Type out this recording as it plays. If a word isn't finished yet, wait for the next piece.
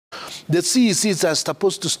The CECs are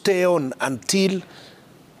supposed to stay on until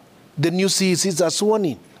the new CECs are sworn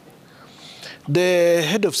in. The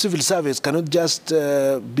head of civil service cannot just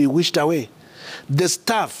be wished away. The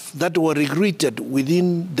staff that were recruited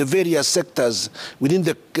within the various sectors within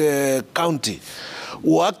the county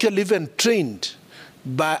were actually even trained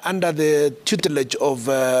under the tutelage of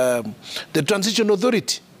the Transition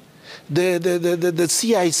Authority, the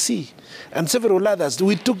CIC, and several others.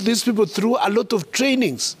 We took these people through a lot of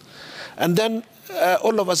trainings, and then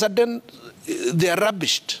all of a sudden they are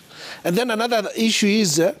rubbished. And then another issue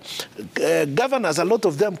is governors, a lot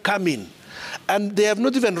of them come in, and they have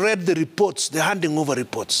not even read the reports, the handing over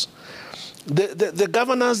reports. The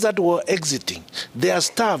governors that were exiting, their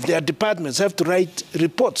staff, their departments have to write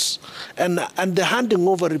reports, and the handing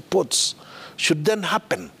over reports should then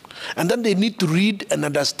happen. And then they need to read and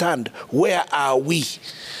understand, where are we?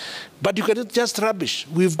 But you cannot just rubbish.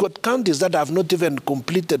 We've got counties that have not even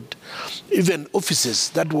completed even offices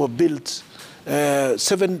that were built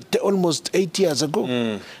almost 8 years ago.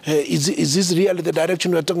 Is this really the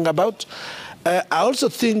direction we're talking about? I also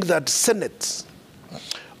think that Senate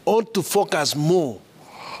ought to focus more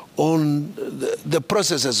on the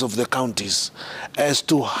processes of the counties as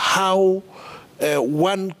to how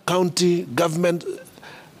one county government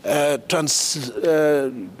goes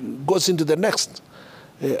into the next.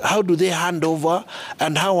 How do they hand over,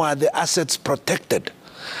 and how are the assets protected?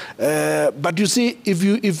 But you see,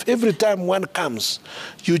 if every time one comes,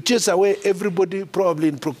 you chase away everybody, probably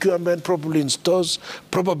in procurement, probably in stores,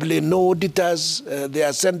 probably no auditors, they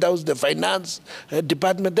are sent out, the finance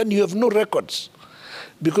department, then you have no records.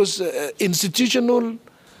 Because institutional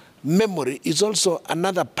memory is also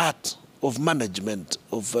another part of management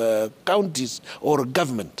of counties or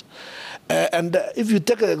government. And if you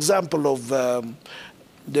take an example of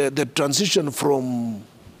the transition from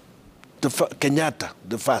Kenyatta,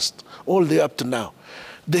 the first, all the way up to now,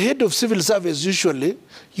 the head of civil service, usually,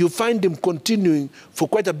 you find him continuing for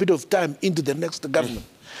quite a bit of time into the next government.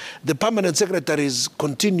 The permanent secretaries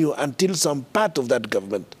continue until some part of that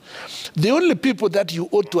government. The only people that you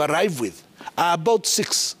ought to arrive with are about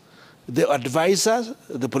 6. The advisor,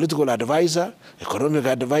 the political advisor, economic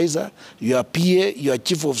advisor, your PA, your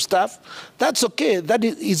chief of staff. That's okay. That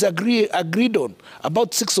is agreed on.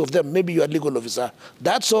 About 6 of them, maybe your legal officer.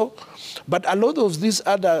 That's all. But a lot of these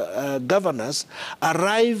other governors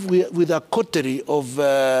arrive with a coterie of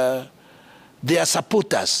their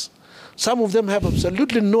supporters. Some of them have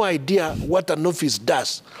absolutely no idea what an office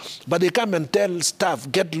does. But they come and tell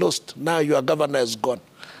staff, get lost, now your governor is gone.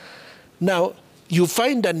 Now, you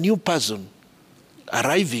find a new person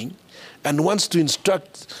arriving and wants to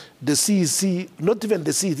instruct the CEC, not even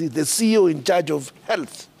the CEC, the CEO in charge of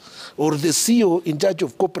health, or the CEO in charge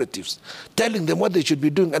of cooperatives, telling them what they should be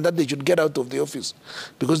doing and that they should get out of the office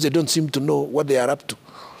because they don't seem to know what they are up to.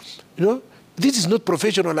 You know, this is not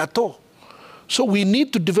professional at all. So we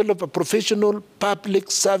need to develop a professional public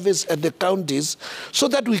service at the counties so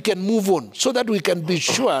that we can move on, so that we can be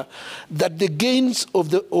sure that the gains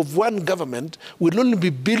of one government will only be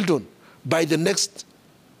built on by the next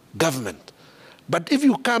government. But if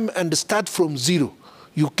you come and start from zero,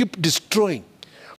 you keep destroying